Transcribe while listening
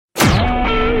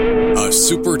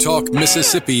SuperTalk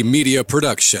Mississippi Media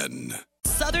Production.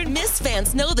 Southern Miss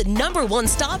fans know the #1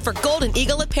 stop for Golden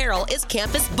Eagle apparel is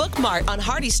Campus Book Mart on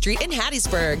Hardy Street in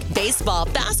Hattiesburg. Baseball,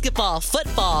 basketball,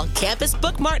 football, Campus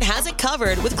Book Mart has it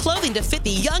covered with clothing to fit the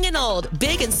young and old,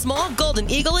 big and small Golden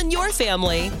Eagle in your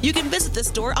family. You can visit the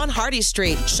store on Hardy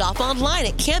Street, shop online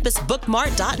at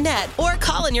campusbookmart.net, or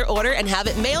call in your order and have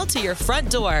it mailed to your front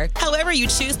door. However you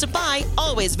choose to buy,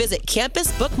 always visit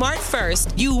Campus Book Mart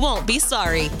first. You won't be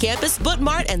sorry. Campus Book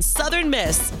Mart and Southern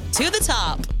Miss. To the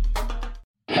top.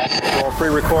 Roll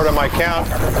pre-record on my count.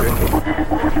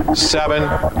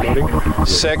 7,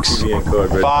 6,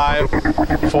 5,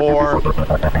 4,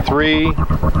 3,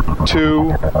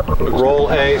 2.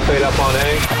 Roll A, fade up on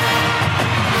A.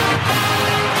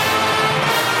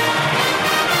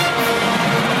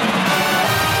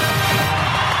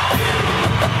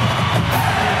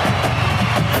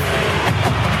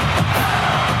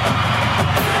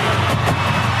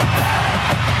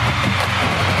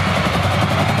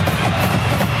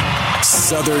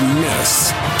 Southern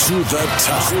Miss to the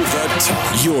top. To the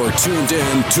top. You're tuned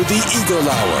in to the Eagle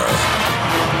Hour.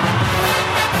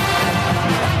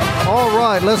 All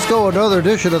right, let's go another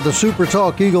edition of the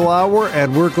SuperTalk Eagle Hour,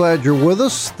 and we're glad you're with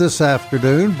us this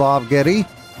afternoon. Bob Getty,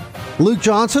 Luke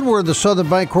Johnson. We're in the Southern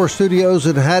Bancorp Studios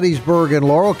in Hattiesburg and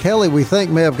Laurel. Kelly, we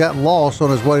think, may have gotten lost on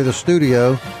his way to the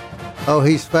studio. Oh,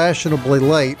 he's fashionably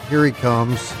late. Here he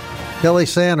comes. Kelly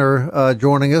Sander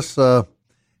joining us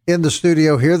in the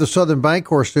studio here, the Southern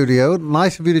Bancorp studio.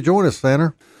 Nice of you to join us,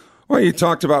 Sander. Well, you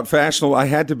talked about fashionable. I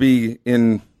had to be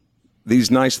in these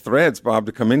nice threads, Bob,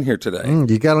 to come in here today.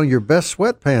 You got on your best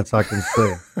sweatpants, I can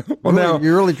see. Well, now,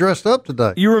 you're really dressed up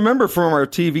today. You remember from our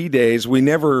TV days, it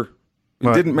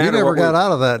didn't matter. You never got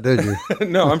out of that, did you?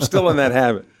 No, I'm still in that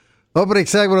habit. Opening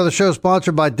segment of the show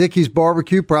sponsored by Dickey's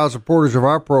Barbecue, proud supporters of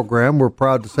our program. We're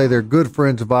proud to say they're good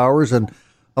friends of ours and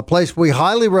a place we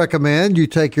highly recommend you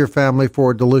take your family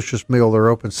for a delicious meal. They're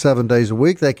open 7 days a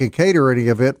week. They can cater any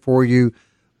event for you,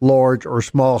 large or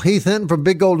small. Heath Hinton from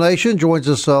Big Gold Nation joins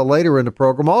us later in the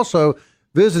program. Also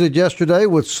visited yesterday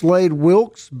with Slade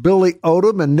Wilks, Billy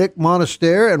Odom, and Nick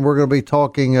Monistere, and we're going to be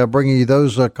talking, bringing you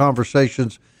those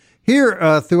conversations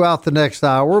here throughout the next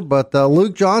hour. But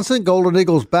Luke Johnson, Golden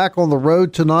Eagles back on the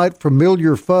road tonight.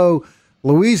 Familiar foe,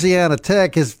 Louisiana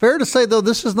Tech. Is fair to say, though,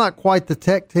 this is not quite the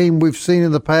Tech team we've seen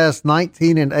in the past.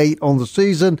 19-8 on the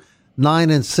season,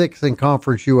 9-6 in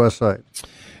Conference USA.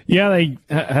 Yeah, they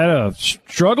had a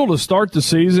struggle to start the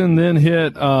season, then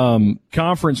hit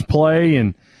conference play,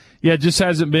 and yeah, it just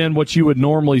hasn't been what you would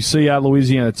normally see out of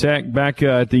Louisiana Tech. Back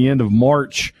at the end of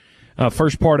March,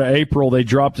 first part of April, they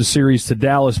dropped a series to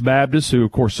Dallas Baptist, who,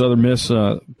 of course, Southern Miss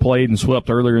played and swept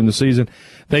earlier in the season.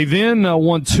 They then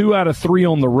won 2 out of 3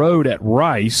 on the road at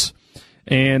Rice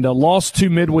and lost 2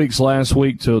 midweeks last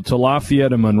week to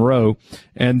Lafayette and Monroe,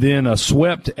 and then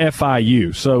swept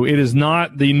FIU. So it is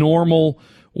not the normal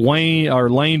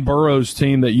Lane Burroughs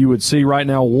team that you would see right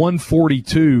now.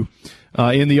 142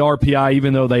 in the RPI,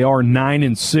 even though they are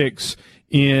 9-6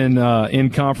 in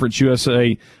Conference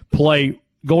USA play.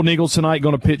 Golden Eagles tonight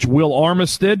going to pitch Will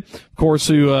Armistead, of course,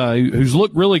 who's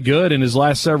looked really good in his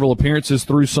last several appearances,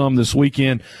 through some this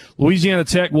weekend. Louisiana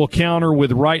Tech will counter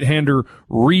with right-hander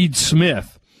Reed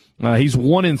Smith. He's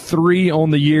 1-3 on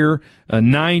the year, a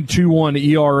 9.21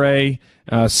 ERA,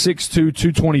 6'2",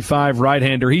 225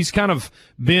 right-hander. He's kind of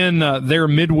been their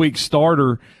midweek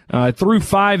starter through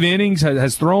 5 innings,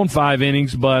 has thrown 5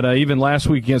 innings, but even last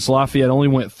week against Lafayette only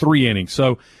went 3 innings.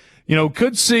 So,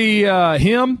 could see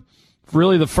him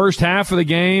really the first half of the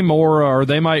game, or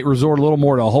they might resort a little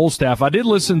more to a whole staff. I did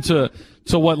listen to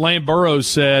what Lane Burroughs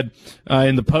said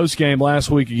in the post game last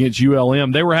week against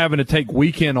ULM. They were having to take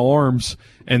weekend arms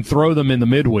and throw them in the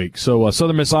midweek. So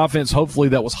Southern Miss offense, hopefully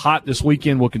that was hot this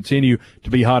weekend, will continue to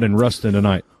be hot in Ruston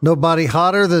tonight. Nobody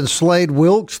hotter than Slade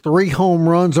Wilks. 3 home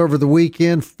runs over the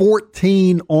weekend,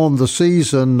 14 on the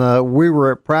season. We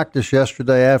were at practice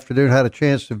yesterday afternoon, had a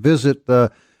chance to visit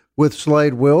with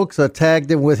Slade Wilks. I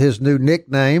tagged him with his new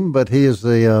nickname, but he is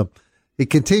he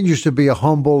continues to be a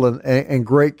humble and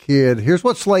great kid. Here's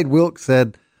what Slade Wilks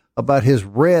said about his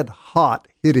red-hot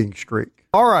hitting streak.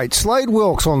 All right, Slade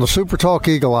Wilks on the SuperTalk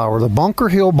Eagle Hour, the Bunker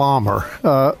Hill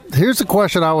Bomber. Here's the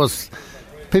question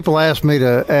people asked me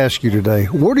to ask you today.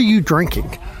 What are you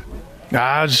drinking?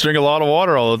 I just drink a lot of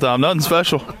water all the time. Nothing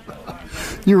special.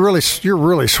 You're really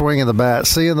swinging the bat,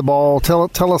 seeing the ball.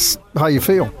 Tell us how you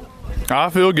feel. I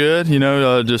feel good,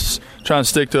 just trying to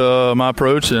stick to my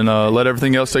approach and let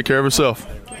everything else take care of itself.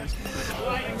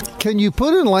 Can you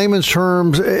put in layman's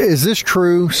terms, is this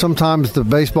true? Sometimes the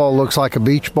baseball looks like a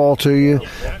beach ball to you.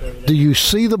 Do you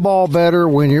see the ball better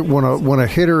when a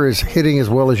hitter is hitting as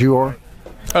well as you are?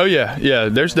 Oh, yeah.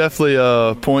 There's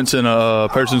definitely points in a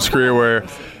person's career where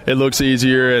it looks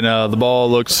easier and the ball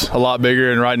looks a lot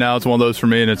bigger, and right now it's one of those for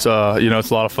me, and it's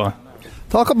it's a lot of fun.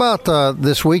 Talk about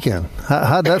this weekend.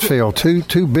 How'd that feel?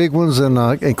 Two big ones, and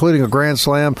including a grand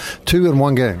slam, 2 in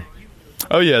one game.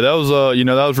 Oh yeah, that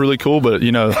was really cool. But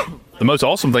the most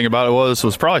awesome thing about it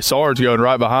was probably Sarge going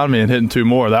right behind me and hitting 2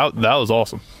 more. That was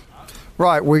awesome.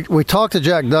 Right. We talked to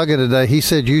Jack Duggan today. He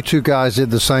said you two guys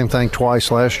did the same thing twice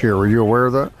last year. Were you aware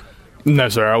of that? No,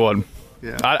 sir, I wasn't.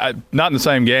 Yeah. I not in the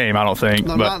same game, I don't think.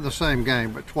 No, not in the same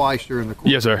game, but twice during the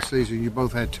course of the season. You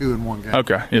both had 2 in one game.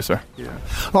 Okay, yes, sir. Yeah.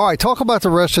 All right, talk about the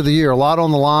rest of the year. A lot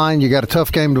on the line. You got a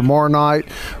tough game tomorrow night,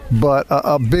 but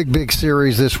a big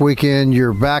series this weekend.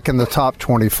 You're back in the top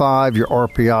 25. Your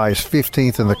RPI is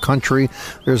 15th in the country.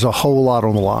 There's a whole lot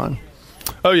on the line.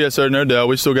 Oh, yes, sir, no doubt.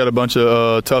 We still got a bunch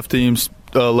of tough teams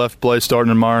left to play starting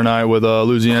tomorrow night with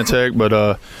Louisiana Tech,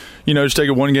 but, just take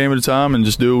it one game at a time and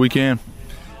just do what we can.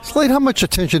 Slade, how much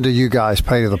attention do you guys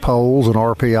pay to the polls and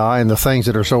RPI and the things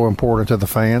that are so important to the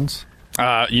fans?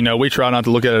 We try not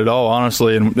to look at it at all,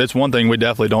 honestly, and it's one thing we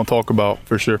definitely don't talk about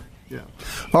for sure. Yeah.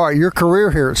 All right, your career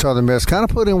here at Southern Miss, kind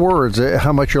of put in words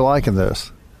how much you're liking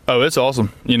this. Oh, it's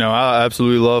awesome. I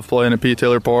absolutely love playing at P.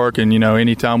 Taylor Park, and,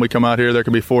 anytime we come out here, there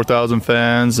can be 4,000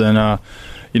 fans, and,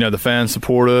 the fans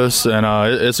support us, and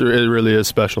it really is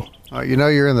special.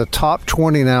 You're in the top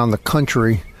 20 now in the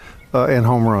country in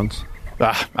home runs.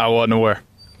 I wasn't aware.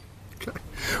 Okay.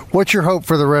 What's your hope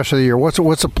for the rest of the year? What's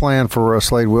the plan for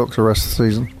Slade Wilks the rest of the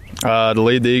season? To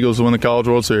lead the Eagles to win the College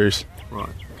World Series. Right.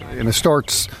 Okay. And it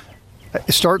starts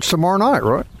tomorrow night,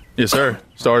 right? Yes, sir.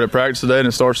 Started practice today, and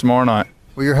it starts tomorrow night.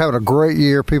 Well, you're having a great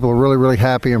year. People are really, really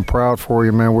happy and proud for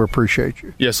you, man. We appreciate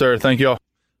you. Yes, sir. Thank you all.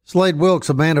 Slade Wilks,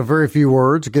 a man of very few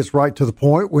words, gets right to the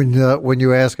point when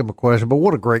you ask him a question. But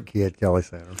what a great kid, Kelly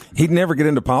Sanders. He'd never get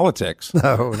into politics.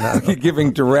 No.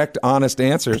 Giving direct, honest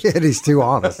answers. And he's too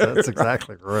honest. That's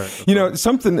exactly correct.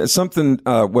 Something.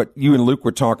 What you and Luke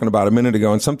were talking about a minute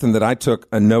ago, and something that I took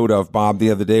a note of, Bob, the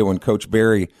other day when Coach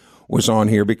Barry was on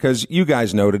here, because you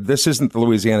guys noted this isn't the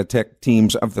Louisiana Tech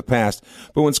teams of the past,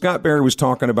 but when Scott Barry was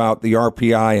talking about the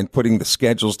RPI and putting the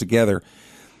schedules together,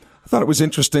 I thought it was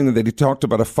interesting that he talked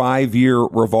about a 5-year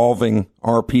revolving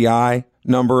RPI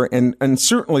number, and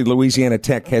certainly Louisiana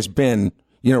Tech has been,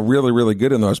 really, really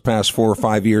good in those past 4 or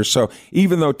 5 years. So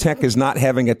even though Tech is not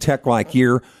having a Tech-like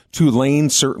year, Tulane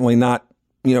certainly not,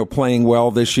 playing well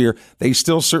this year, they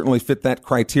still certainly fit that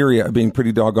criteria of being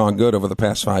pretty doggone good over the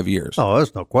past 5 years. Oh,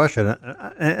 there's no question.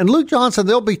 And Luke Johnson,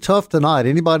 they'll be tough tonight.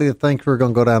 Anybody that thinks we're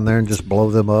going to go down there and just blow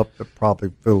them up, they're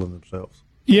probably fooling themselves.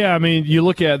 Yeah, you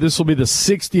look at this will be the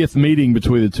 60th meeting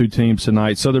between the two teams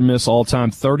tonight. Southern Miss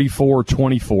all-time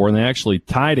 34-24, and they actually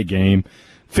tied a game.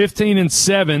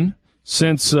 15-7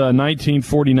 since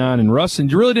 1949 in Ruston.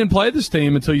 You really didn't play this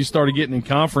team until you started getting in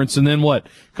conference, and then a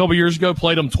couple years ago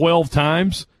played them 12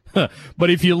 times. But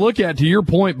if you look at, to your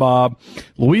point, Bob,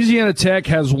 Louisiana Tech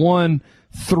has won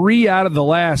 3 out of the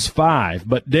last 5,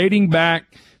 but dating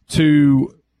back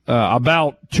to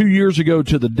about 2 years ago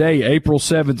to the day, April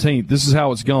 17th, this is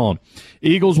how it's gone.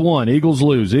 Eagles won, Eagles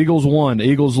lose, Eagles won,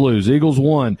 Eagles lose, Eagles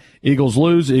won, Eagles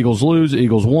lose, Eagles lose,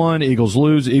 Eagles won, Eagles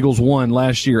lose, Eagles won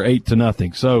last year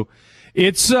 8-0. So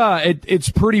it's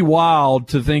pretty wild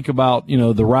to think about,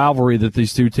 the rivalry that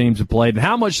these two teams have played and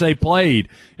how much they played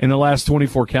in the last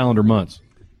 24 calendar months.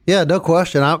 Yeah, no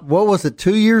question. What was it,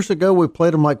 2 years ago? We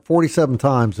played them like 47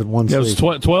 times in one season. It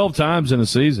was 12 times in a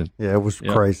season. Yeah, it was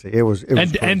crazy. It was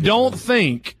crazy. And don't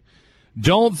think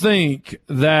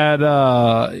that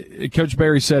Coach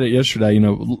Barry said it yesterday.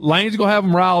 Lane's going to have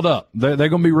them riled up. They're going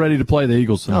to be ready to play the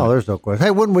Eagles tonight. Oh, there's no question.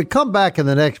 Hey, when we come back in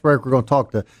the next break, we're going to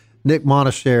talk to Nick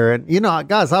Monistere. And,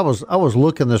 guys, I was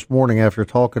looking this morning after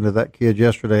talking to that kid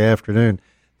yesterday afternoon.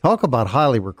 Talk about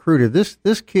highly recruited.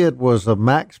 This kid was a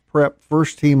Max Prep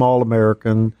first-team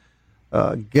All-American,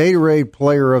 Gatorade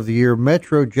Player of the Year,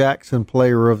 Metro Jackson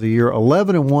Player of the Year,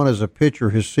 11-1 as a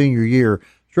pitcher his senior year,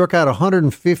 struck out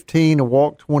 115 and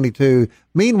walked 22.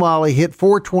 Meanwhile, he hit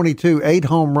 .422, 8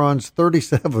 home runs,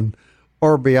 37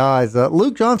 RBIs.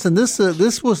 Luke Johnson,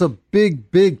 this was a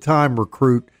big-time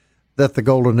recruit that the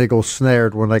Golden Eagles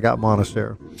snared when they got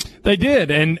Monistere. They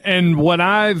did, and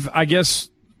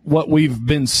what we've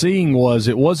been seeing was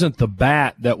it wasn't the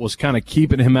bat that was kind of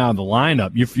keeping him out of the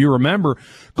lineup. If you remember,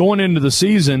 going into the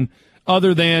season,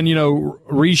 other than,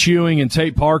 Reese Ewing and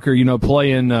Tate Parker,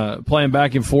 playing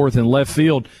back and forth in left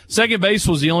field, second base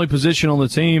was the only position on the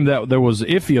team that there was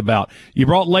iffy about. You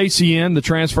brought Lacey in, the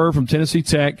transfer from Tennessee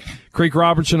Tech, Creek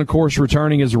Robertson, of course,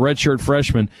 returning as a redshirt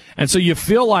freshman. And so you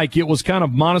feel like it was kind of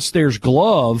Monistere's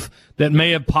glove that may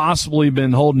have possibly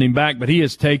been holding him back, but he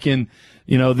has taken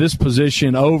this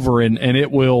position over, and it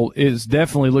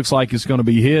definitely looks like it's going to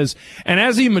be his. And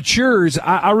as he matures,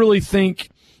 I really think,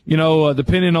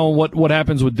 depending on what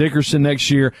happens with Dickerson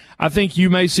next year, I think you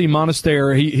may see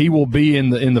Monistere. He will be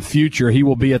in the future. He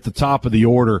will be at the top of the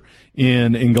order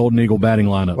in Golden Eagle batting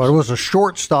lineups. Well, it was a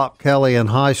shortstop, Kelly, in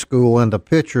high school, and a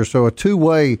pitcher, so a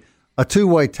two-way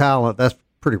talent. That's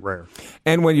pretty rare.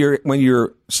 And when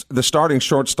you're the starting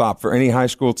shortstop for any high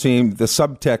school team, the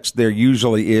subtext there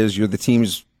usually is you're the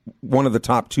team's one of the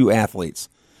top two athletes.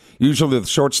 Usually the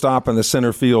shortstop and the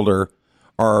center fielder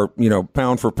are,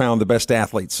 pound for pound the best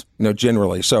athletes,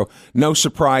 generally. So no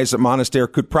surprise that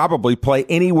Monistere could probably play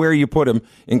anywhere you put him,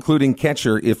 including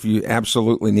catcher, if you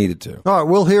absolutely needed to. All right,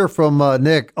 we'll hear from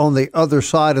Nick on the other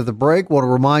side of the break. Want to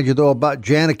remind you, though, about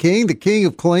Jana King, the King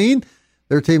of Clean.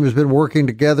 Their team has been working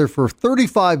together for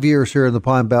 35 years here in the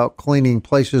Pine Belt, cleaning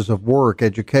places of work,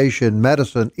 education,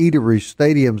 medicine, eateries,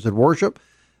 stadiums, and worship.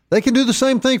 They can do the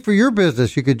same thing for your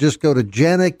business. You could just go to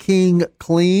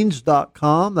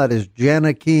JanaKingCleans.com. That is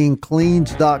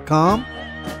JanaKingCleans.com.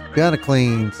 Jana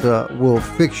Cleans will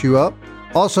fix you up.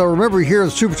 Also, remember, you hear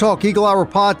the SuperTalk Eagle Hour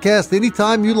podcast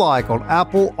anytime you like on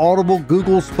Apple, Audible,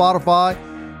 Google, Spotify,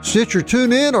 Stitcher,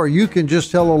 tune in, or you can just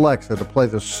tell Alexa to play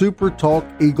the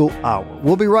SuperTalk Eagle Hour.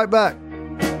 We'll be right back.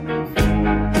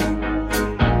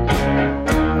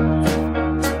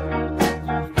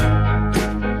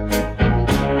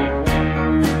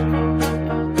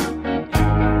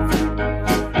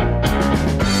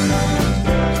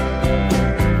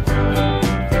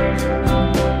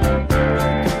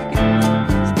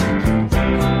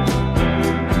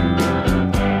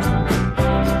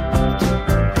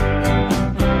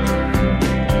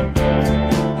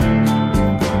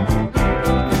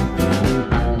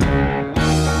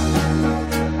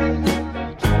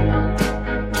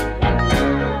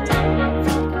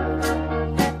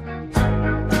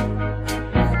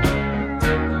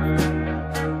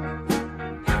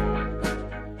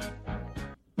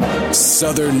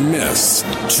 Southern Miss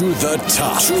to the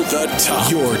top. To the top.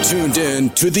 You're tuned in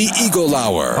to the Eagle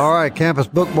Hour. All right, Campus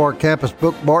Bookmark,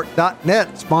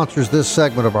 campusbookmark.net sponsors this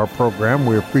segment of our program.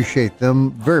 We appreciate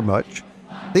them very much.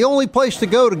 The only place to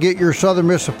go to get your Southern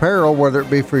Miss apparel, whether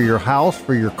it be for your house,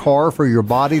 for your car, for your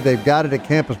body, they've got it at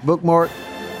Campus Bookmark.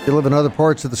 If you live in other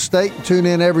parts of the state and tune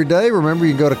in every day, remember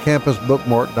you can go to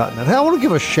campusbookmark.net. Hey, I want to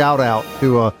give a shout out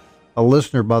to a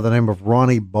listener by the name of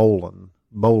Ronnie Bowling.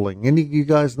 Any of you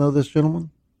guys know this gentleman?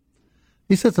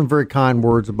 He said some very kind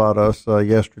words about us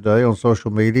yesterday on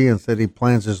social media and said he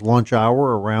plans his lunch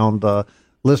hour around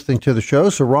listening to the show.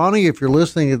 So, Ronnie, if you're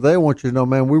listening today, I want you to know,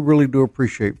 man, we really do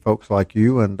appreciate folks like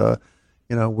you. And,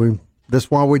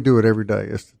 that's why we do it every day,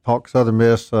 is to talk Southern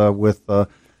Miss with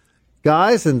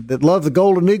guys and that love the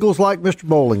Golden Eagles like Mr.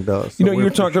 Bowling does. So you were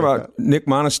talking about Nick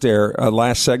Monistere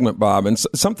last segment, Bob, and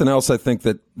something else I think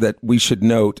that we should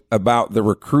note about the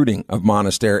recruiting of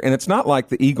Monistere, and it's not like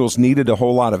the Eagles needed a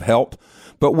whole lot of help,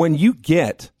 but when you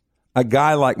get a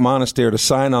guy like Monistere to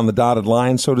sign on the dotted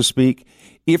line, so to speak,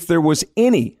 if there was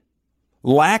any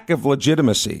lack of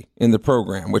legitimacy in the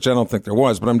program, which I don't think there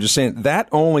was, but I'm just saying that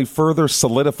only further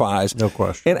solidifies. No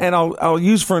question. And I'll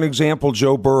use for an example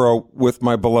Joe Burrow with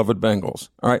my beloved Bengals.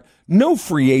 All right. No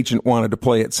free agent wanted to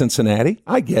play at Cincinnati.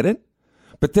 I get it.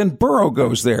 But then Burrow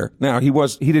goes there. Now he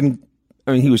was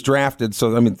drafted,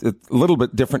 so a little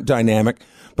bit different dynamic.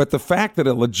 But the fact that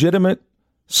a legitimate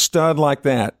stud like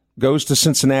that goes to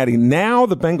Cincinnati, now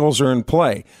the Bengals are in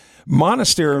play.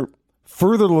 Monistere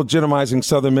further legitimizing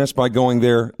Southern Miss by going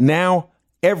there. Now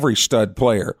every stud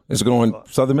player is going,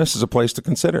 Southern Miss is a place to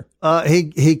consider.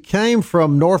 He came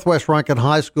from Northwest Rankin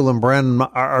High School in Brandon.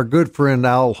 Our good friend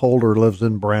Al Holder lives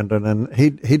in Brandon, and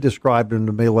he described him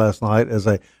to me last night as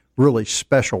a really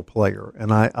special player,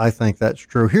 and I think that's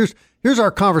true. Here's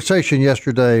our conversation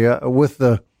yesterday with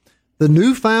the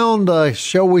newfound,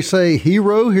 shall we say,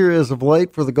 hero here as of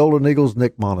late for the Golden Eagles,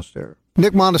 Nick Monistere.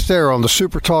 Nick Monistere on the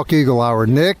SuperTalk Eagle Hour.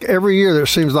 Nick, every year there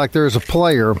seems like there's a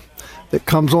player that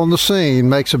comes on the scene,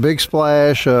 makes a big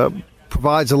splash,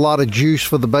 provides a lot of juice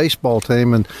for the baseball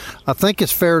team, and I think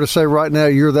it's fair to say right now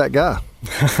you're that guy.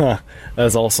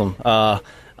 That's awesome.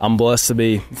 I'm blessed to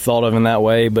be thought of in that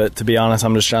way, but to be honest,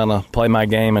 I'm just trying to play my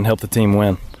game and help the team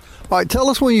win. All right, tell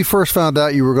us when you first found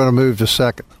out you were going to move to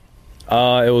second.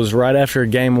 It was right after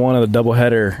game one of the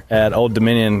doubleheader at Old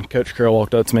Dominion. Coach Curl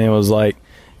walked up to me and was like,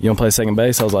 "You want to play second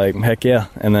base?" I was like, "Heck yeah."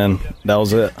 And then that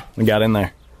was it. We got in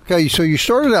there. Okay, so you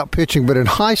started out pitching, but in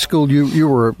high school you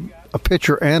were a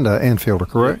pitcher and an infielder,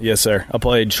 correct? Yes, sir. I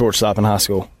played shortstop in high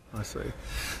school. I see.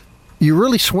 you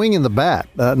really swing in the bat.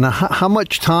 Now, how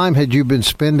much time had you been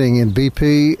spending in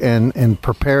BP and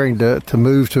preparing to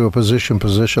move to a position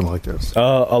like this? A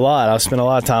lot. I spent a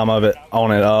lot of time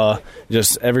on it.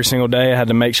 Just every single day I had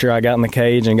to make sure I got in the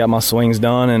cage and got my swings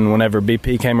done, and whenever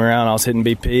BP came around, I was hitting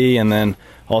BP, and then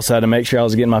also had to make sure I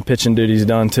was getting my pitching duties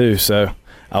done too. So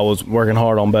I was working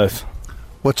hard on both.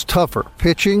 What's tougher,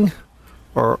 pitching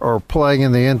or playing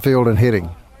in the infield and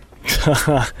hitting?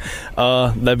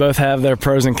 They both have their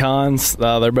pros and cons.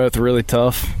 They're both really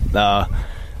tough. I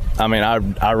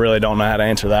really don't know how to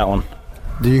answer that one.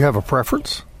 Do you have a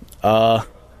preference? I've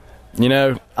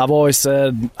always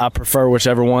said I prefer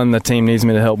whichever one the team needs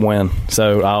me to help win,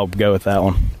 so I'll go with that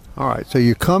one. All right, so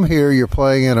you come here, you're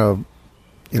playing in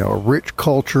a rich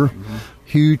culture,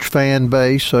 huge fan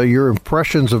base. So your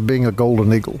impressions of being a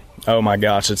Golden Eagle? Oh, my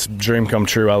gosh, it's a dream come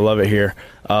true. I love it here.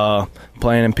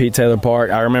 Playing in Pete Taylor Park.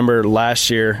 I remember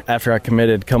last year after I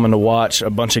committed coming to watch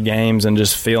a bunch of games and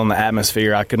just feeling the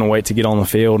atmosphere. I couldn't wait to get on the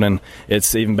field, and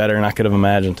it's even better than I could have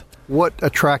imagined. What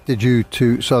attracted you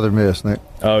to Southern Miss, Nick?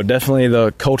 Oh, definitely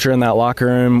the culture in that locker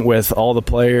room with all the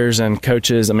players and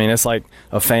coaches. I mean, it's like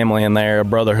a family in there, a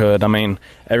brotherhood. I mean,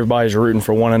 everybody's rooting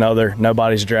for one another.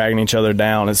 Nobody's dragging each other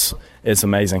down. It's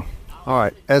amazing. All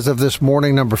right. As of this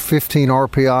morning, number 15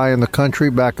 RPI in the country,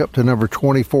 back up to number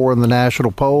 24 in the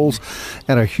national polls,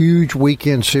 and a huge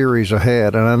weekend series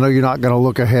ahead. And I know you're not going to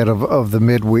look ahead of the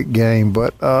midweek game,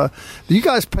 but do you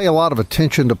guys pay a lot of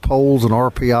attention to polls and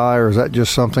RPI, or is that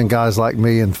just something guys like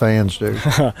me and fans do?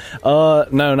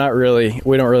 No, not really.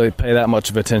 We don't really pay that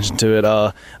much of attention to it.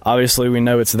 Obviously, we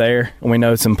know it's there, and we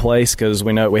know it's in place because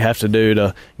we know what we have to do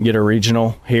to get a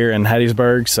regional here in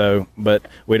Hattiesburg, but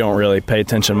we don't really pay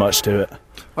attention much to it.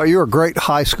 Well, you're a great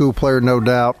high school player, no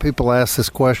doubt. People ask this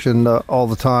question all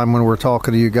the time when we're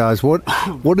talking to you guys.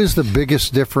 What is the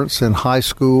biggest difference in high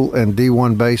school and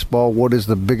D1 baseball? What is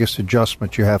the biggest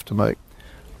adjustment you have to make?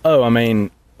 Oh, I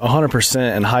mean,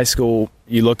 100% in high school,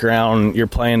 you look around, you're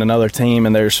playing another team,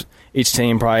 and each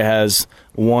team probably has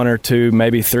one or two,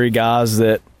 maybe three guys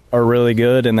that are really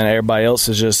good, and then everybody else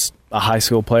is just a high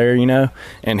school player,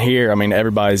 And here, I mean,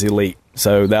 everybody's elite.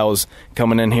 So that was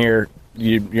coming in here.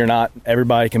 You're not –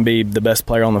 everybody can be the best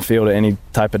player on the field at any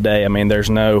type of day. I mean, there's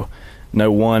no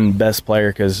one best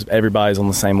player because everybody's on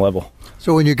the same level.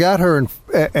 So when you got her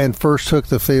and first took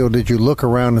the field, did you look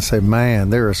around and say, man,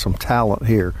 there is some talent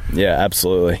here? Yeah,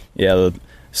 absolutely. Yeah, the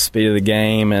speed of the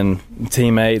game and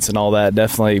teammates and all that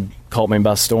definitely caught me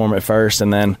by storm at first,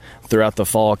 and then throughout the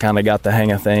fall kind of got the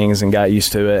hang of things and got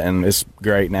used to it, and it's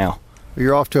great now.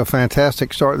 You're off to a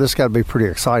fantastic start. This got to be pretty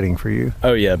exciting for you.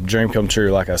 Oh, yeah. Dream come true,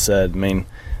 like I said. I mean,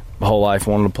 my whole life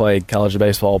wanted to play college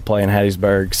baseball, play in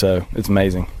Hattiesburg, so it's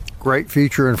amazing. Great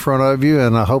future in front of you,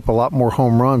 and I hope a lot more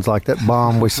home runs like that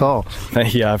bomb we saw.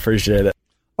 Thank you. I appreciate it.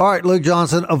 All right, Luke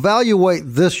Johnson, evaluate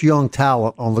this young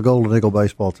talent on the Golden Eagle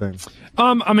baseball team.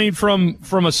 I mean,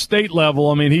 from a state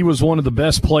level, I mean, he was one of the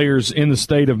best players in the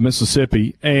state of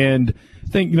Mississippi, and I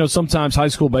think, sometimes high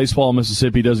school baseball in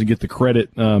Mississippi doesn't get the credit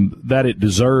that it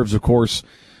deserves, of course,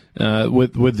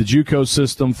 with the JUCO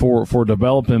system for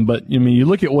developing. But, I mean, you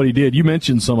look at what he did. You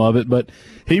mentioned some of it, but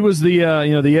he was the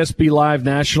SB Live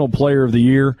National Player of the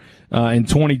Year in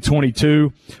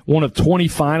 2022, one of 20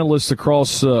 finalists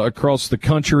across the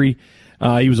country.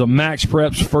 He was a Max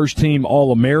Preps first-team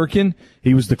All-American.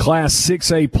 He was the Class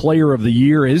 6A Player of the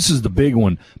Year. This is the big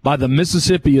one, by the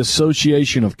Mississippi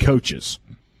Association of Coaches.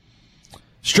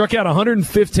 Struck out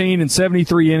 115 in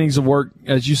 73 innings of work,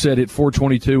 as you said, hit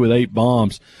 422 with 8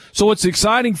 bombs. So what's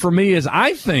exciting for me is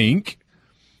I think,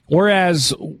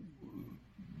 whereas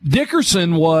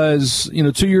Dickerson was,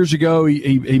 2 years ago,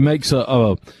 he makes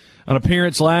an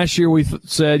appearance. Last year we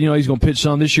said, he's going to pitch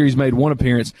some. This year he's made one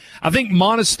appearance. I think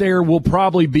Monistere will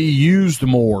probably be used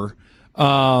more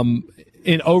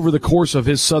over the course of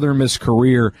his Southern Miss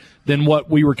career than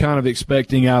what we were kind of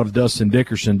expecting out of Dustin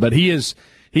Dickerson. But he is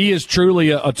truly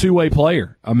a two-way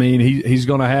player. I mean, he's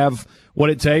going to have what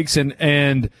it takes.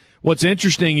 And what's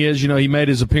interesting is, he made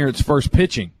his appearance first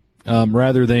pitching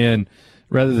rather than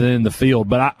in the field.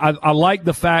 But I like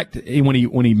the fact when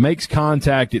he makes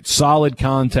contact, it's solid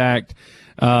contact.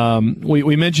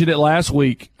 We mentioned it last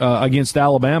week against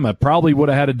Alabama. Probably would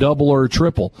have had a double or a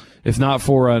triple if not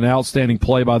for an outstanding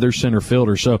play by their center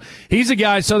fielder. So he's a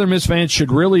guy Southern Miss fans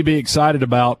should really be excited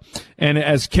about. And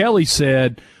as Kelly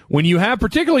said, when you have,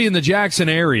 particularly in the Jackson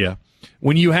area,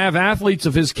 when you have athletes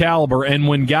of his caliber and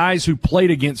when guys who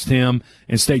played against him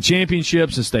in state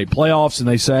championships and state playoffs and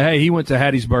they say, hey, he went to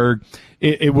Hattiesburg,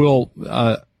 it will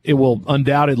it will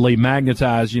undoubtedly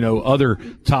magnetize, other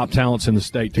top talents in the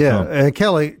state to come. And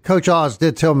Kelly, Coach Oz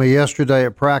did tell me yesterday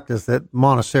at practice that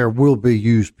Monistere will be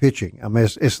used pitching. I mean,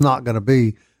 it's not going to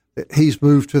be he's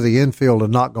moved to the infield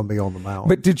and not going to be on the mound.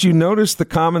 But did you notice the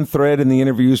common thread in the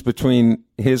interviews between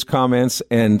his comments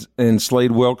and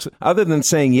Slade Wilks? Other than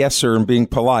saying yes, sir, and being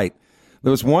polite,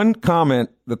 there was one comment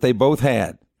that they both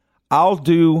had. I'll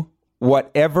do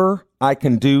whatever I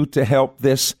can do to help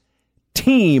this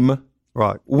team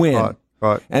win.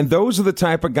 Right. And those are the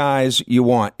type of guys you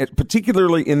want,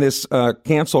 particularly in this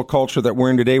cancel culture that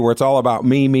we're in today where it's all about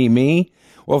me, me, me.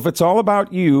 Well, if it's all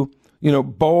about you,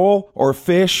 bowl or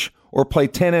fish or play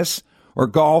tennis or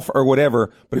golf or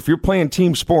whatever, but if you're playing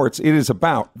team sports, it is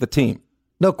about the team.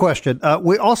 No question.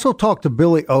 We also talked to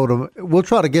Billy Odom. We'll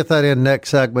try to get that in next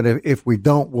segment. If we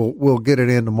don't, we'll get it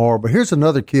in tomorrow. But here's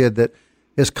another kid that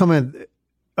has come in,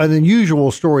 an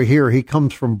unusual story here. He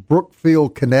comes from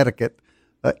Brookfield, Connecticut,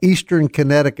 Eastern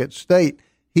Connecticut State.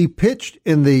 He pitched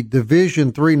in the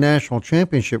Division III National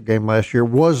Championship game last year,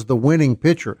 was the winning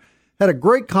pitcher. Had a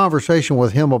great conversation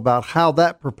with him about how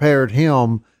that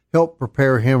helped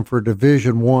prepare him for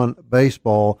Division I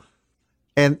baseball.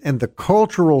 And the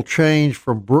cultural change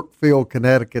from Brookfield,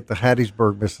 Connecticut to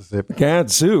Hattiesburg, Mississippi.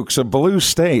 Gadzooks, a blue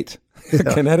state,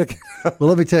 Connecticut. Well,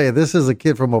 let me tell you, this is a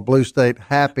kid from a blue state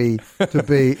happy to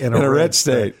be in a red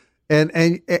state. And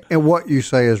what you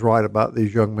say is right about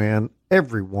these young men.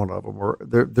 Every one of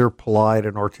them they're polite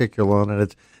and articulate, and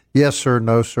it's yes sir,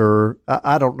 no sir.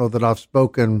 I don't know that I've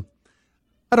spoken.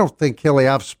 I don't think, Kelly,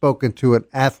 I've spoken to an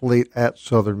athlete at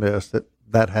Southern Miss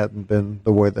that hadn't been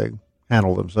the way they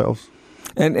handle themselves.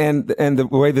 And the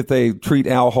way that they treat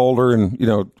Al Holder, and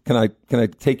can I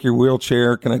take your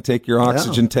wheelchair? Can I take your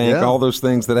oxygen tank? Yeah. All those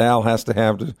things that Al has to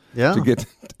have to get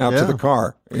out to the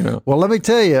car. Well, let me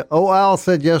tell you. Al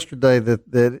said yesterday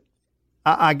that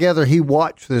I gather he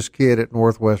watched this kid at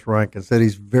Northwest Rank and said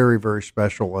he's very, very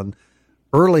special. And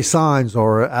early signs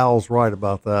are Al's right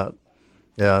about that.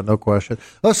 Yeah, no question.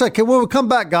 Let's say, when we come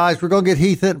back, guys, we're going to get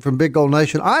Heath Hinton from Big Gold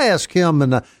Nation. I asked him,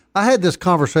 and I had this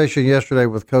conversation yesterday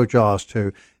with Coach Oz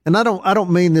too, and I don't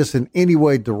mean this in any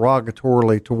way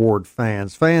derogatorily toward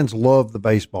fans. Fans love the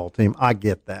baseball team. I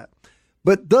get that.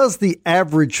 But does the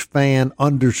average fan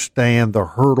understand the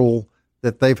hurdle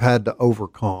that they've had to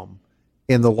overcome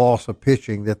in the loss of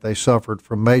pitching that they suffered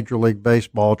from Major League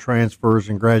Baseball transfers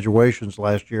and graduations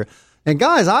last year? And,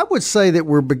 guys, I would say that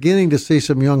we're beginning to see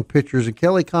some young pitchers, and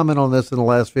Kelly commented on this in the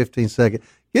last 15 seconds,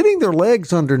 getting their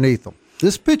legs underneath them.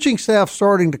 This pitching staff's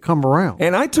starting to come around.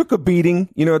 And I took a beating,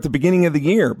 at the beginning of the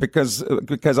year because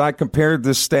I compared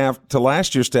this staff to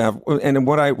last year's staff. And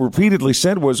what I repeatedly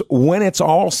said was, when it's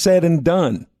all said and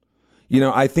done,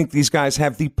 I think these guys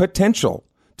have the potential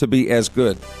to be as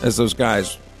good as those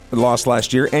guys lost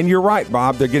last year. And you're right,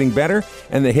 Bob. They're getting better,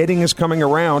 and the hitting is coming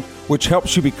around, which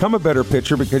helps you become a better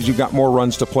pitcher because you've got more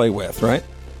runs to play with, right?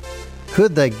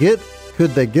 Could they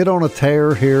get on a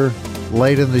tear here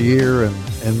late in the year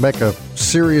and make a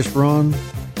serious run?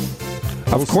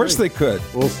 Of course they could.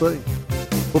 We'll see.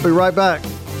 We'll be right back.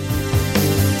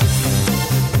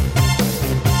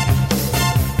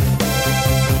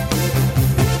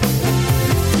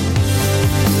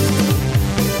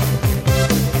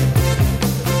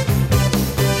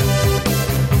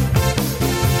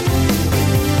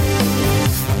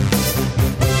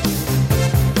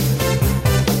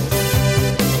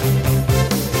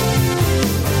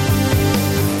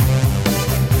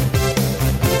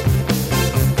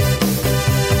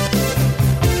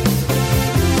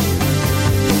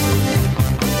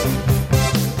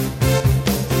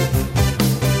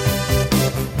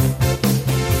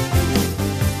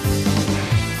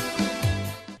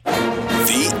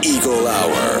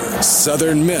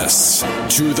 Southern Miss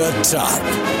to the top.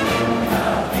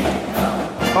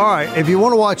 All right, if you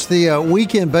want to watch the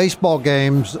weekend baseball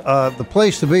games, the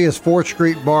place to be is 4th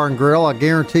Street Bar and Grill. I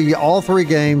guarantee you all 3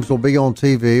 games will be on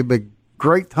TV. It'll be a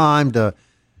great time to,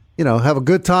 have a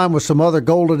good time with some other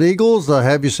Golden Eagles,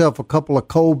 have yourself a couple of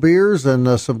cold beers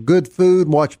and some good food,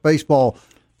 and watch baseball.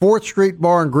 4th Street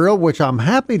Bar and Grill, which I'm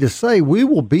happy to say we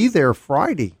will be there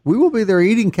Friday. We will be there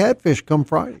eating catfish come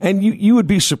Friday. And you would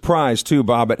be surprised, too,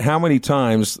 Bob, at how many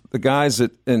times the guys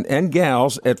and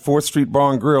gals at 4th Street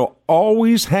Bar and Grill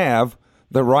always have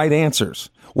the right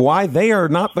answers. Why they are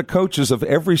not the coaches of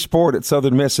every sport at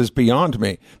Southern Miss is beyond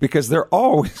me, because they're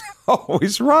always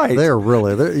right. There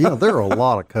are a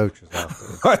lot of coaches out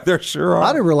there. There sure are.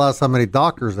 I didn't realize how many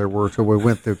doctors there were until we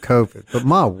went through COVID. But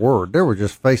my word, there were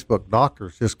just Facebook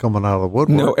doctors just coming out of the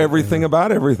woodwork. Know everything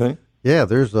about everything. Yeah,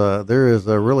 there is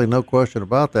really no question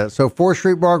about that. So 4th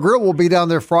Street Bar and Grill will be down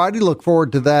there Friday. Look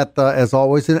forward to that as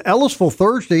always. In Ellisville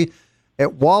Thursday,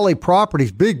 at Wally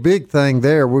Properties. Big thing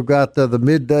there. We've got the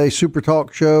midday Super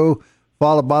Talk show,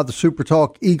 followed by the Super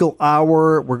Talk Eagle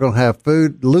Hour. We're going to have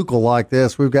food. Luke will like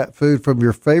this. We've got food from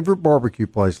your favorite barbecue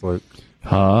place, Luke.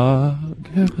 Hog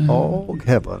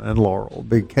Heaven and Laurel will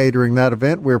be catering that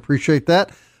event. We appreciate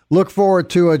that. Look forward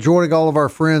to joining all of our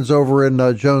friends over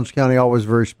in Jones County. Always a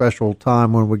very special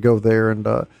time when we go there, and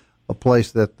a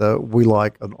place that we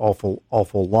like an awful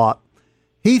lot.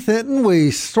 Heath Hinton, we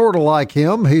sort of like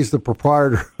him. He's the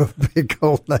proprietor of Big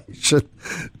Gold Nation.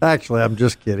 Actually, I'm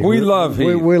just kidding. We love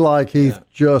Heath. We like Heath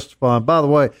just fine. By the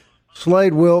way,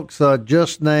 Slade Wilks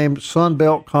just named Sun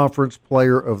Belt Conference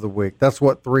Player of the Week. That's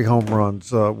what 3 home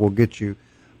runs will get you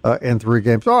in 3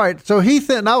 games. All right, so Heath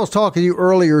Hinton, I was talking to you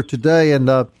earlier today, and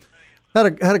had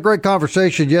a great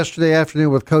conversation yesterday afternoon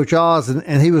with Coach Oz,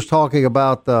 and he was talking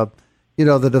about the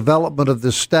development of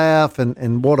the staff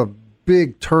and what a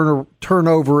big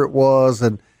turnover it was,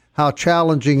 and how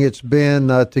challenging it's been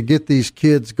to get these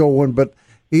kids going. But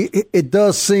it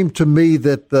does seem to me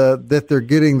that they're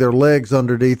getting their legs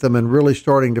underneath them and really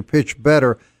starting to pitch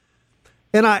better.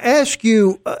 And I ask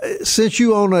you, since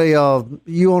you own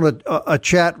a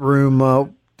chat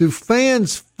room, do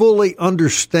fans fully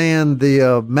understand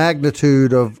the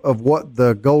magnitude of what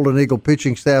the Golden Eagle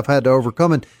pitching staff had to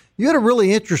overcome? And you had a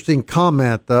really interesting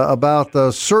comment about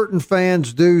certain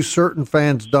fans do, certain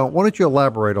fans don't. Why don't you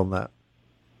elaborate on that?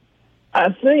 I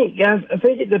think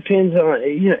it depends on,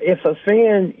 if a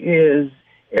fan is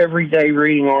every day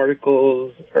reading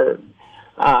articles or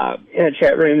in a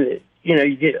chat room that,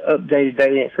 you get updated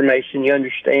daily information, you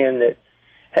understand that,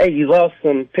 hey, you lost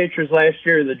some pitchers last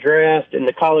year of the draft and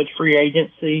the college free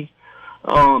agency,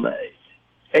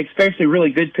 especially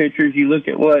really good pitchers. You look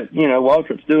at what,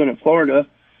 Waltrip's doing in Florida.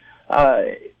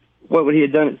 What would he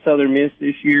have done at Southern Miss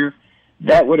this year?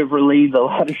 That would have relieved a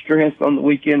lot of stress on the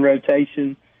weekend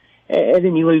rotation. And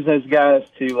then you lose those guys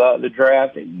to the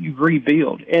draft, and you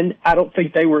rebuild. And I don't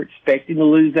think they were expecting to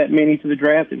lose that many to the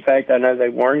draft. In fact, I know they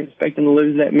weren't expecting to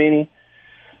lose that many.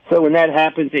 So when that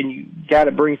happens and you got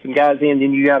to bring some guys in,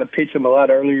 then you got to pitch them a lot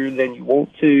earlier than you want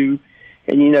to.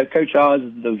 And, Coach Oz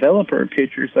is a developer of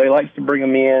pitchers, so he likes to bring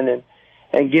them in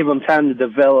and give them time to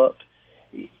develop.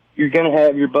 You're going to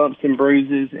have your bumps and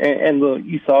bruises. And look,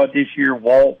 you saw it this year,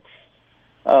 walks,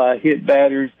 hit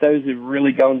batters. Those have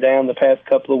really gone down the past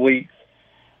couple of weeks.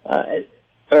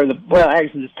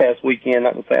 Actually this past weekend,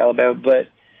 not going to say Alabama, but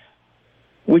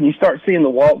when you start seeing the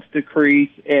walks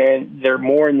decrease and they're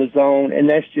more in the zone, and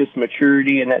that's just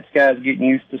maturity, and that's guys getting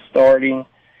used to starting.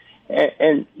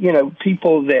 And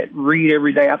people that read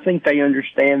every day, I think they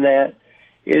understand that.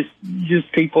 It's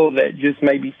just people that just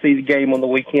maybe see the game on the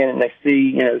weekend and they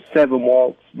see, 7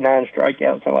 walks, 9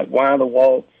 strikeouts. I'm like, why the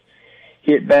walks?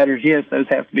 Hit batters, yes, those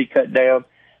have to be cut down.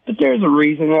 But there's a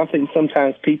reason. I think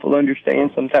sometimes people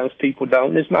understand, sometimes people don't.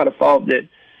 And it's not a fault that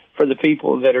for the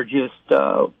people that are just,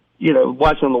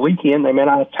 watching on the weekend, they may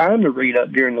not have time to read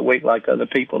up during the week like other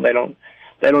people. They don't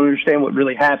understand what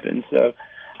really happens. So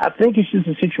I think it's just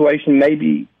a situation.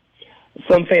 Maybe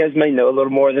some fans may know a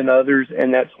little more than others,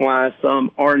 and that's why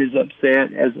some aren't as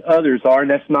upset as others are. And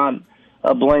that's not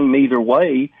a blame either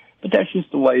way, but that's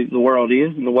just the way the world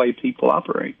is and the way people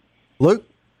operate. Luke?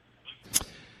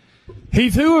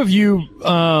 Heath, who have you,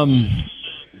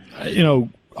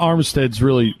 Armstead's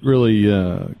really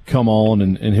come on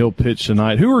and he'll pitch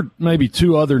tonight. Who are maybe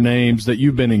 2 other names that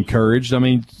you've been encouraged? I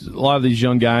mean, a lot of these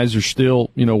young guys are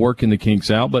still, working the kinks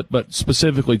out, but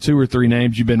specifically 2 or 3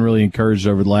 names you've been really encouraged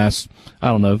over the last,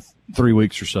 3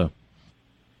 weeks or so.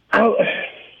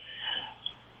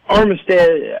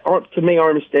 Armstead, to me,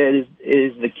 Armstead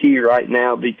is the key right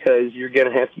now, because you're going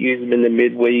to have to use him in the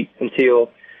midweek until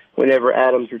whenever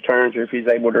Adams returns, or if he's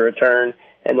able to return.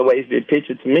 And the way he's been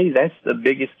pitching, to me, that's the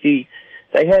biggest key.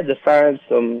 They had to find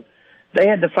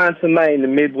somebody in the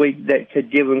midweek that could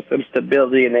give them some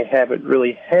stability, and they haven't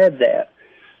really had that.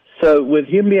 So with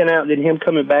him being out and him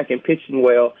coming back and pitching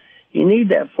well, you need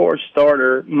that 4th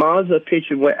starter. Mazza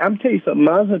pitching well. I'm telling you something,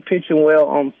 Mazza pitching well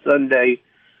on Sunday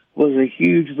was a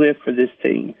huge lift for this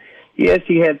team. Yes,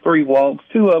 he had 3 walks.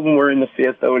 2 of them were in the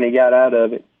 5th, though, and he got out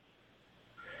of it.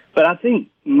 But I think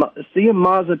seeing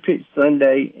Mazza pitch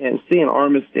Sunday and seeing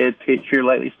Armstead pitch here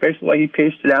lately, especially the way he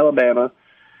pitched at Alabama,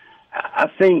 I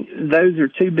think those are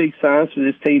 2 big signs for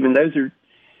this team. And those are,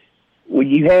 when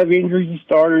you have injuries to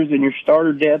starters and your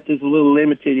starter depth is a little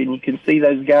limited and you can see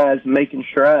those guys making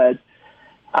strides,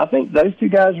 I think those 2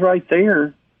 guys right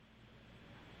there,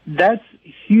 that's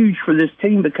huge for this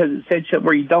team, because it sets you up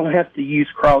where you don't have to use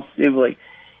Cross Sibley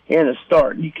in a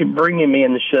start. You can bring him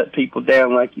in to shut people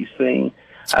down like you've seen.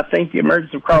 I think the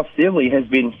emergence of Cross Sibley has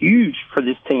been huge for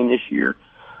this team this year.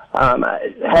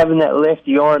 Having that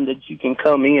lefty arm that you can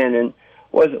come in and,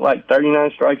 was it like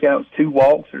 39 strikeouts, 2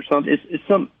 walks or something? It's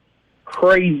some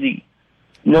crazy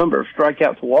number of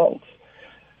strikeouts, walks.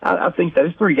 I think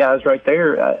those 3 guys right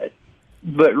there,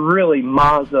 but really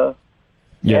Mazza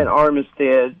and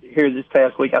Armistead here this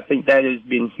past week, I think that has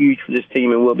been huge for this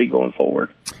team and will be going forward.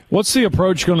 What's the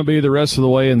approach going to be the rest of the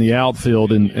way in the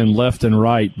outfield and left and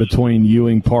right between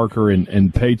Ewing, Parker, and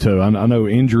Pato? I know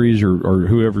injuries or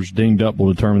whoever's dinged up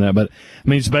will determine that, but I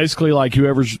mean, it's basically like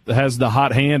whoever has the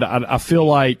hot hand. I feel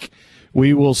like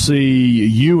we will see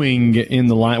Ewing in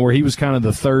the line where he was kind of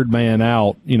the third man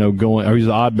out, going, or he's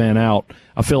the odd man out.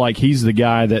 I feel like he's the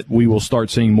guy that we will start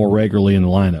seeing more regularly in the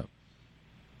lineup.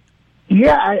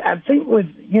 Yeah, I think with,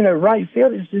 right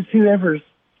field, it's just whoever's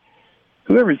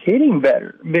hitting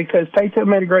better, because Pato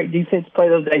made a great defense play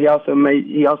the other day. He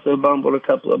also bumbled a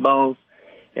couple of balls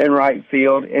in right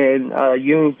field, and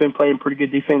Ewing's been playing pretty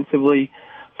good defensively.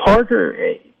 Parker,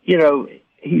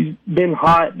 he's been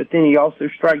hot, but then he also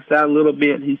strikes out a little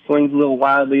bit. He swings a little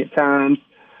wildly at times,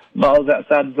 balls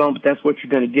outside the zone, but that's what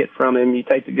you're going to get from him. He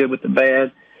takes the good with the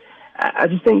bad. I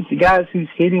just think the guys who's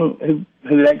hitting,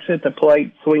 who exit the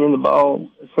plate, swinging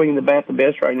the bat the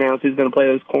best right now is who's going to play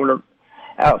those corner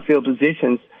outfield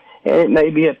positions. And it may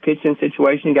be a pitching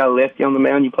situation. You got a lefty on the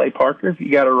mound, you play Parker. If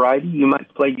you got a righty, you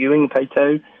might play Ewing and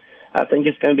Pato. I think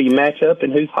it's going to be matchup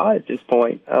and who's hot at this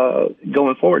point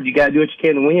going forward. You got to do what you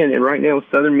can to win. And right now with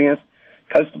Southern Miss,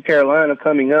 Coastal Carolina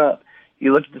coming up,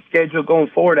 you look at the schedule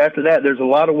going forward after that, there's a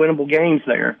lot of winnable games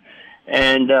there.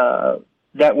 And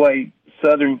that way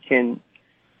Southern can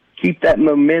keep that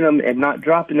momentum and not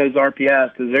dropping those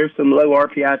RPIs, because there's some low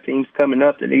RPI teams coming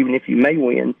up that even if you may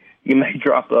win, you may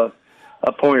drop a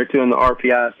point or two in the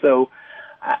RPI. So,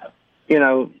 I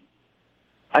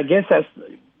guess that's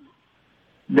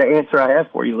the answer I have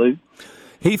for you, Luke.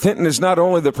 Heath Hinton is not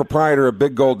only the proprietor of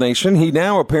Big Gold Nation, he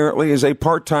now apparently is a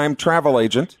part-time travel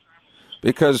agent,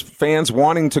 because fans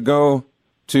wanting to go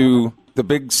to the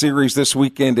big series this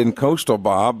weekend in Coastal,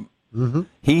 Bob,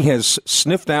 he has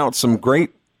sniffed out some great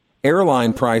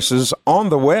airline prices on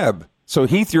the web. So,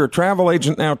 Heath, you're a travel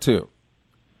agent now, too.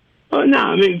 No,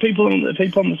 I mean, people on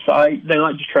the site, they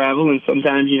like to travel, and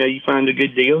sometimes, you find a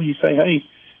good deal. You say, hey,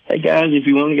 guys, if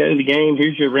you want to go to the game,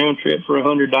 here's your round trip for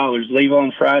 $100. Leave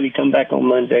on Friday, come back on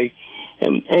Monday,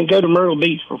 and go to Myrtle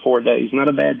Beach for 4 days. Not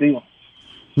a bad deal.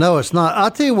 No, it's not. I'll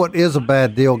tell you what is a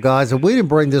bad deal, guys, and we didn't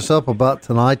bring this up about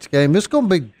tonight's game. It's going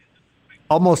to be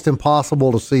almost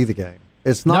impossible to see the game.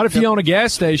 It's not if you own a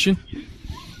gas station.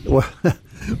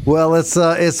 Well,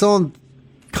 it's on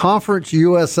Conference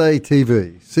USA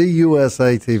TV,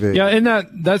 CUSA TV. Yeah, and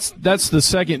that's the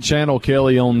second channel,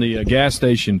 Kelly, on the gas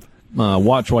station.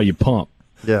 Watch while you pump.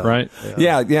 Yeah, right.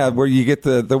 Yeah, where you get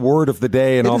the word of the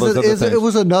day and all those other things. It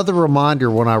was another reminder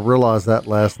when I realized that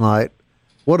last night.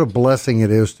 What a blessing it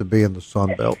is to be in the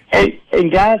Sun Belt.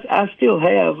 And guys, I still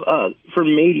have for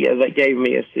media that gave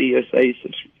me a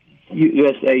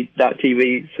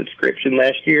USA.TV subscription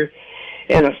last year,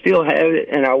 and I still have it.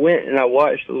 And I went and I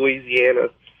watched the Louisiana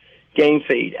game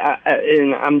feed.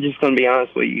 And I'm just going to be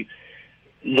honest with you,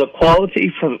 the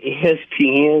quality from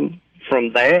ESPN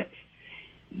from that,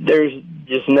 there's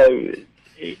just no.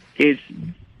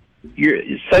 You're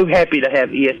so happy to have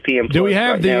ESPN. Do we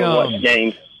have watch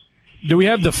games? Do we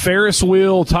have the Ferris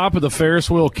wheel, top of the Ferris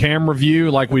wheel camera view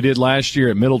like we did last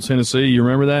year at Middle Tennessee? You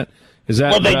remember that? Is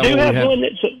that? Well, they do have one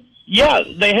that's. Yeah,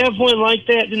 they have one like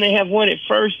that. Then they have one at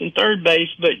first and third base,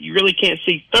 but you really can't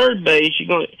see third base.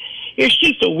 It's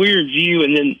just a weird view,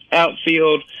 and then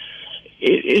outfield,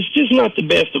 it's just not the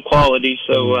best of quality.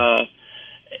 So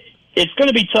it's going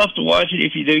to be tough to watch it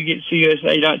if you do get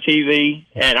CUSA.TV,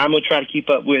 and I'm going to try to keep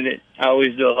up with it. I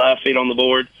always do a live feed on the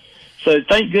board. So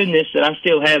thank goodness that I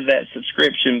still have that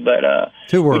subscription. But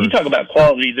when you talk about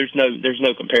quality, there's no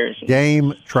comparison.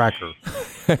 Game tracker.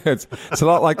 It's a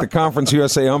lot like the Conference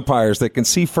USA umpires that can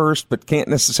see first but can't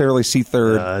necessarily see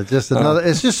third.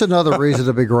 It's just another reason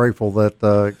to be grateful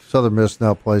that Southern Miss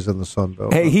now plays in the Sun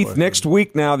Belt. Hey, Heath, next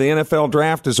week now, the NFL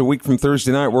draft is a week from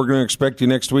Thursday night. We're going to expect you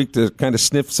next week to kind of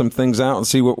sniff some things out and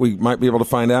see what we might be able to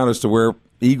find out as to where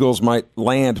Eagles might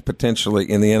land potentially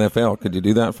in the NFL. Could you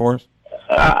do that for us?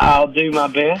 I'll do my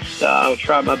best. I'll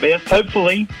try my best.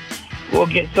 Hopefully, we'll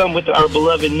get some with our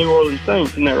beloved New Orleans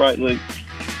Saints. Isn't that right, Luke?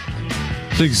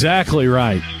 That's exactly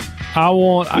right.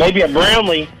 Maybe a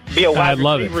Brownlee be a wide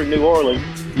receiver in New Orleans.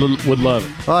 Would love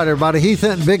it. All right, everybody. Heath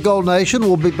Hinton, Big Gold Nation.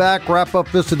 We'll be back, wrap up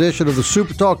this edition of the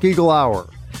SuperTalk Eagle Hour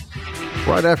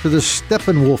right after this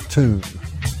Steppenwolf tune.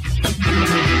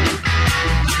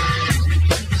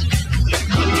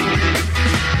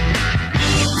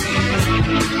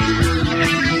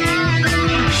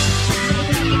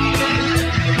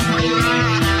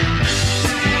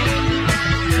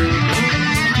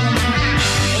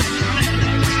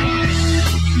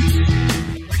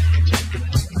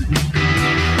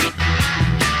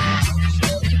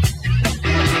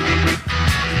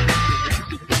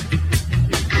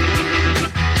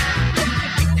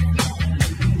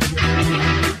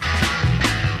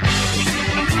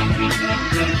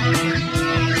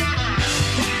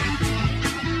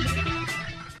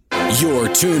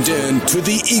 You're tuned in to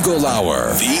the Eagle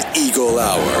Hour. The Eagle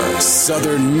Hour.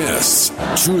 Southern Miss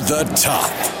to the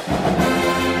top.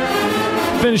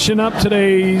 Finishing up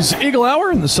today's Eagle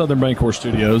Hour in the Southern Bancorp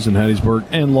Studios in Hattiesburg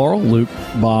and Laurel. Luke,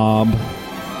 Bob,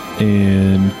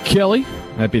 and Kelly.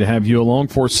 Happy to have you along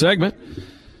for a segment.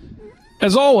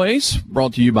 As always,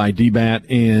 brought to you by DBAT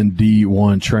and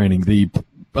D1 Training. The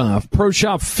pro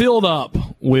shop filled up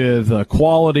with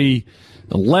quality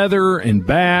leather and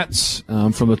bats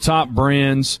from the top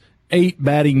brands. 8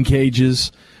 batting cages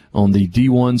on the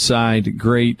D1 side.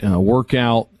 Great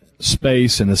workout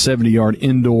space and a 70-yard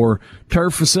indoor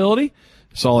turf facility.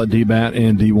 It's all at DBAT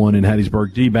and D1 in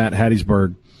Hattiesburg.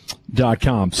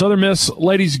 DBAT-Hattiesburg.com. Southern Miss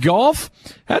ladies golf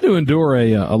had to endure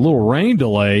a little rain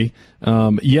delay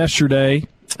yesterday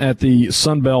at the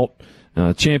Sunbelt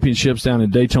Championships down in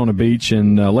Daytona Beach,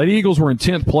 and Lady Eagles were in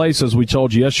 10th place, as we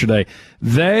told you yesterday.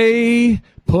 They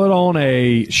put on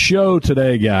a show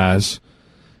today, guys.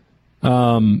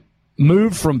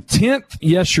 Moved from 10th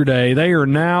yesterday. They are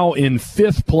now in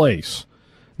 5th place.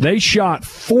 They shot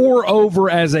 4 over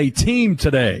as a team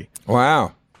today.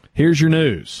 Wow. Here's your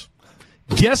news.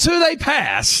 Guess who they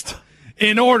passed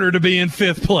in order to be in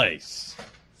 5th place?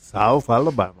 South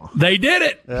Alabama. They did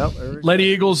it. Yep, Lady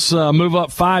Eagles move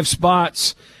up 5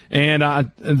 spots,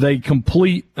 and they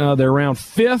complete their round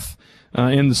 5th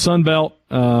in the Sun Belt.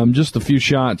 Just a few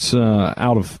shots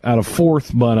out of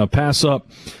 4th, but pass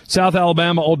up South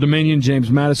Alabama, Old Dominion,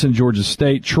 James Madison, Georgia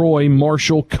State, Troy,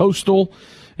 Marshall, Coastal,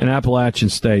 and Appalachian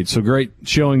State. So great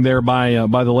showing there by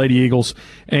the Lady Eagles.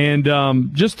 And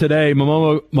just today,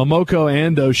 Momoko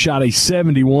Ando shot a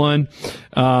 71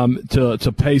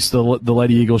 to pace the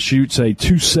Lady Eagles. Shoots a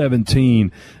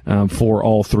 217 for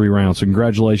all 3 rounds. So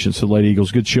congratulations to the Lady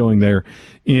Eagles. Good showing there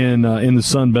in the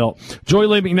Sun Belt. Joy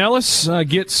Lee McNellis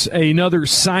gets another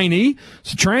signee.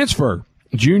 It's a transfer.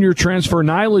 Junior transfer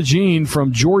Nyla Jean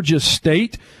from Georgia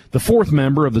State, the 4th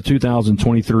member of the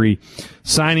 2023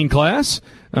 signing class.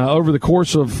 Over the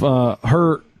course of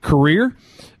her career,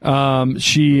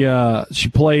 she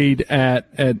played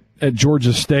at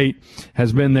Georgia State,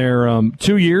 has been there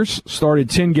 2 years, started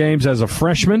 10 games as a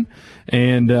freshman,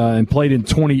 and played in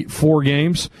 24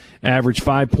 games, averaged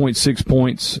 5.6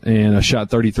 points, and shot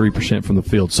 33% from the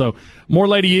field. So more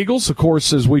Lady Eagles, of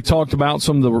course, as we talked about,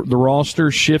 some of the roster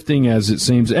shifting, as it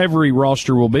seems every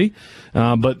roster will be,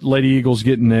 but Lady Eagles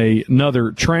getting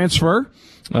another transfer.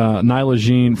 Nyla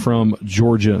Jean from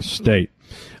Georgia State.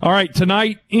 All right,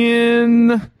 tonight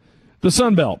in the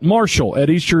Sun Belt, Marshall at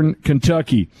Eastern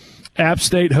Kentucky. App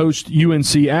State hosts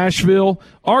UNC Asheville.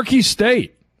 Arky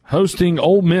State hosting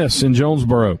Ole Miss in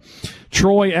Jonesboro.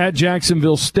 Troy at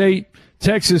Jacksonville State.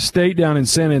 Texas State down in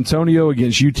San Antonio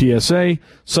against UTSA.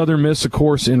 Southern Miss, of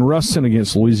course, in Ruston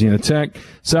against Louisiana Tech.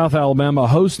 South Alabama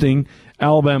hosting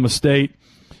Alabama State.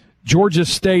 Georgia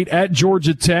State at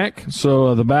Georgia Tech,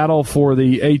 so the battle for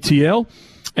the ATL.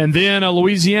 And then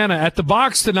Louisiana at the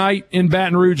box tonight in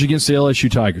Baton Rouge against the LSU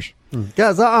Tigers.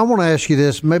 Guys, I want to ask you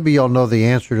this. Maybe y'all know the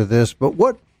answer to this, but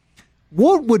what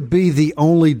would be the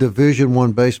only Division I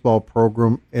baseball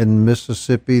program in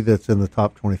Mississippi that's in the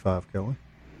top 25, Kelly?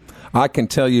 I can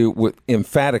tell you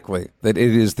emphatically that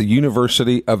it is the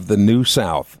University of the New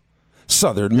South.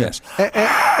 Southern Miss.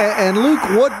 And Luke,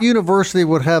 what university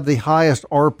would have the highest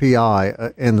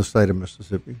RPI in the state of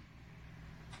Mississippi?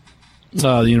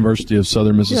 The University of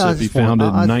Southern Mississippi, founded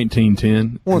in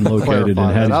 1910 and located in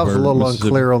Hattiesburg, I was a little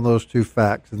unclear on those 2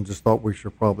 facts and just thought we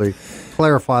should probably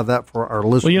clarify that for our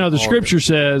listeners. Well, the Scripture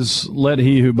says, let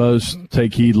he who boasts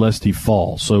take heed lest he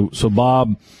fall. So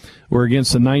Bob, we're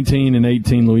against the 19 and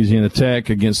 18 Louisiana Tech,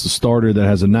 against the starter that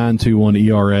has a 9.21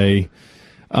 ERA.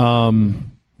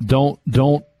 Don't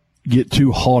get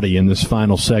too haughty in this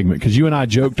final segment, because you and I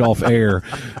joked off air.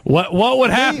 What would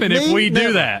happen if we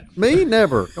do that? Me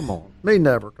never. Come on.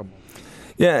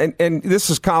 Yeah, and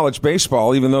this is college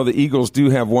baseball. Even though the Eagles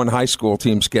do have one high school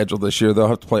team scheduled this year, they'll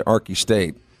have to play Arky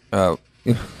State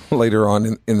later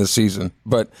on in the season.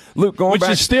 But Luke, which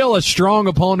is still a strong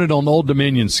opponent on the Old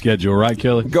Dominion schedule, right,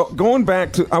 Kelly? Going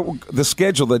back to the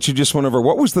schedule that you just went over,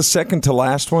 what was the second to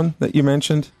last one that you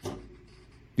mentioned? Do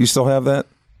you still have that?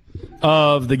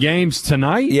 Of the games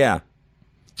tonight? Yeah.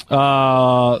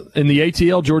 In the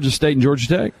ATL, Georgia State and Georgia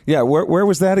Tech. Yeah, where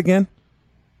was that again?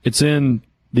 It's in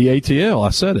the ATL. I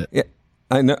said it. Yeah,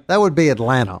 I know. That would be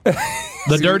Atlanta.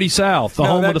 The Dirty South, the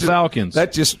home of the Falcons.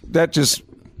 That just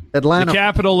Atlanta, the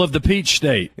capital of the Peach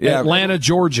State. Yeah, Atlanta,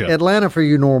 Georgia. Atlanta for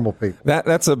you normal people.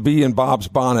 That's a bee in Bob's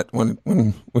bonnet when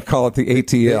we call it the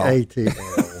ATL. The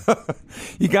ATL.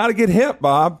 You got to get hip,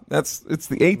 Bob. It's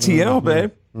the ATL,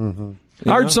 babe. Mm-hmm.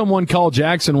 I heard someone call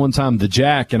Jackson one time the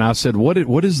Jack, and I said, "What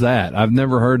is that? I've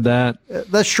never heard that."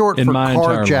 That's short for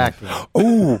carjacking.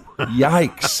 Oh,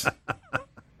 yikes!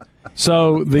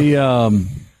 So the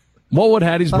what would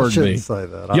Hattiesburg be? Say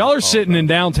that. Y'all are sitting in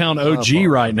downtown OG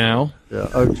right now. Yeah,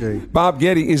 OG. Bob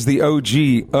Getty is the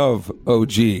OG of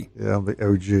OG. Yeah, I'm the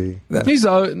OG. He's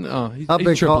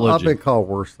triple OG. I've been called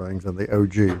worse things than the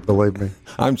OG. Believe me.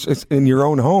 I'm just in your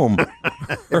own home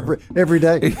every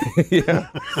day. Yeah.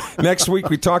 Next week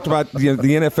we talked about the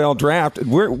NFL draft.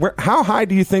 How high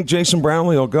do you think Jason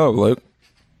Brownlee will go, Luke?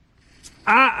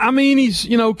 I mean, he's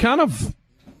kind of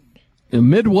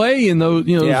midway in those.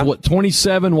 There's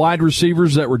 27 wide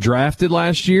receivers that were drafted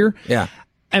last year. Yeah.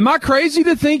 Am I crazy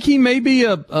to think he may be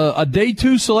a day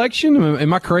 2 selection?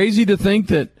 Am I crazy to think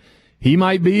that he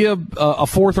might be a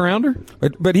 4th rounder?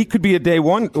 But he could be a day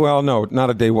 1. Well, no, not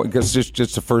a day 1 because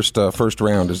just the first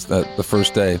round is the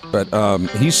first day. But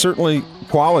he's certainly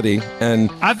quality. And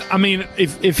I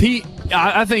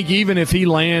think even if he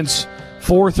lands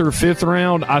 4th or 5th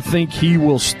round, I think he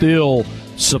will still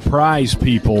surprise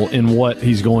people in what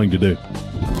he's going to do.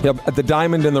 Yeah, the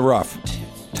diamond in the rough.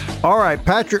 All right,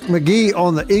 Patrick McGee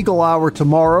on the Eagle Hour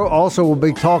tomorrow. Also, we'll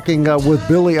be talking with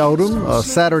Billy Odom, a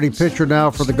Saturday pitcher now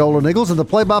for the Golden Eagles, and the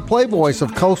play-by-play voice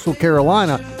of Coastal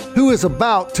Carolina, who is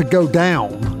about to go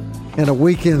down in a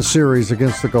weekend series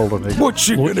against the Golden Eagles. What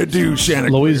you going to do,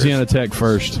 Shannon? Louisiana Tech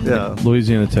first. Yeah.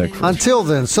 Louisiana Tech first. Until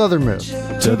then, Southern Miss.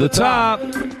 To the top. I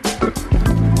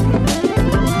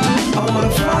want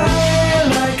to fly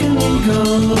like an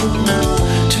eagle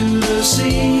to the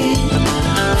sea.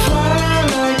 Fly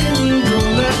like an eagle,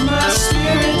 let my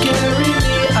spirit carry me.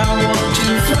 I want to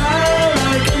fly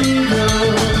like an eagle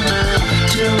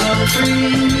till I'm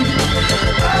free.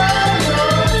 I go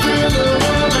through the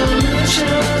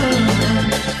revolution.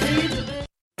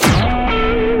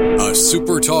 A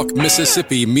SuperTalk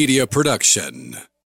Mississippi Media production.